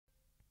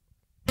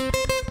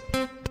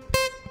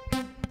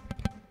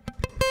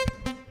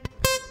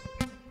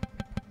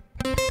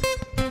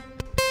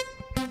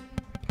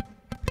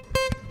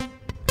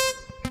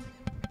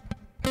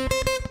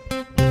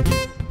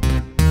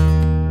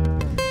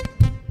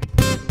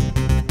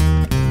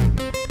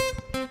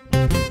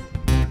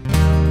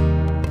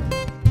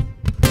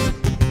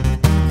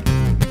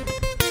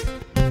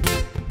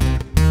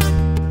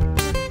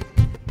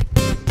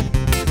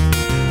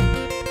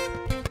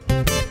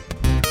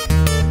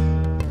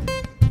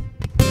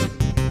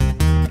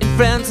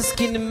friends, a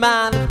skinny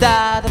man who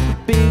died of a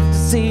big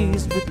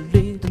disease with a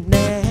little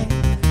neck.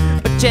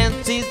 But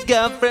Chancy's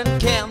girlfriend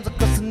came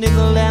across a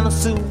needle and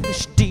as soon as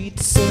she did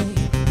the same,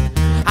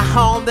 I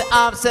hold the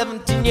arm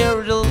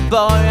 17-year-old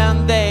boy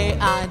and they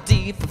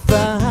ID for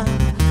fun.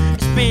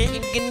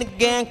 Speaking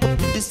again, could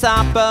the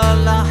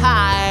disciple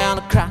high on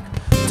a crack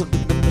to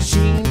the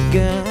machine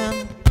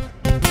gun.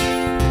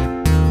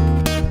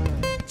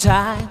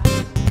 Time.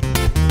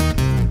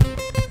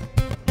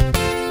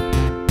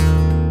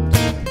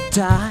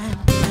 Time.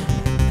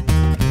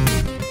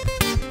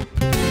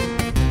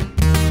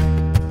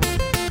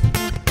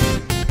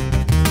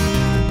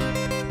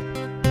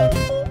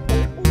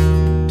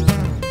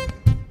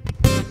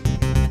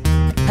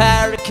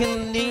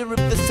 Hurricane near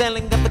the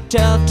selling of a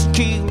church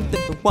killed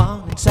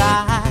everyone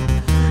inside.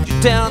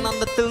 You turn on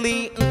the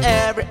telly and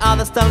every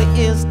other story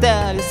is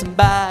that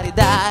somebody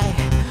died.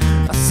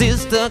 A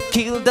sister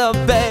killed her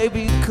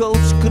baby cause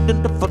she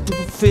couldn't afford to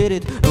feed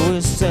it. And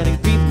we're sending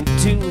people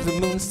to the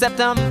moon.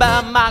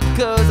 September, my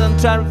cousin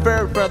tried to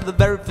refer for the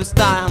very first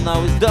time.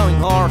 Now he's doing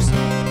horse.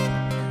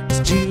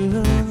 It's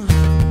June.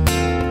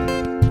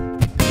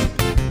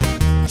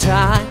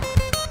 Time.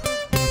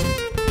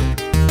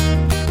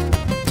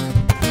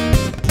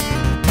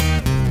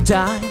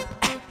 Time.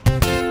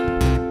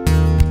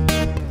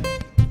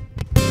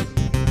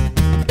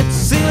 It's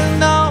still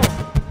no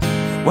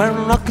when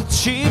rocket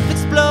ship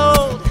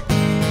explode.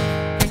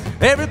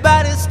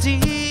 Everybody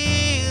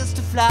steals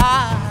to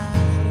fly.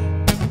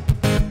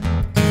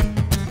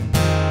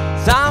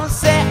 Some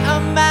say a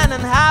man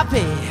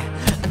unhappy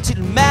until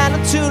the man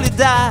will truly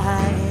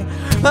die.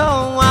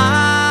 Oh,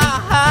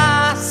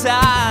 I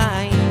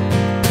sigh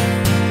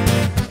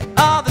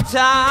all the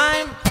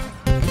time.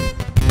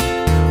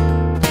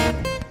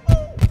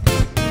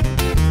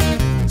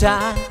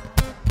 Time.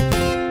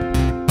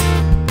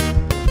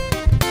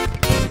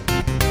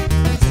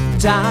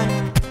 Time.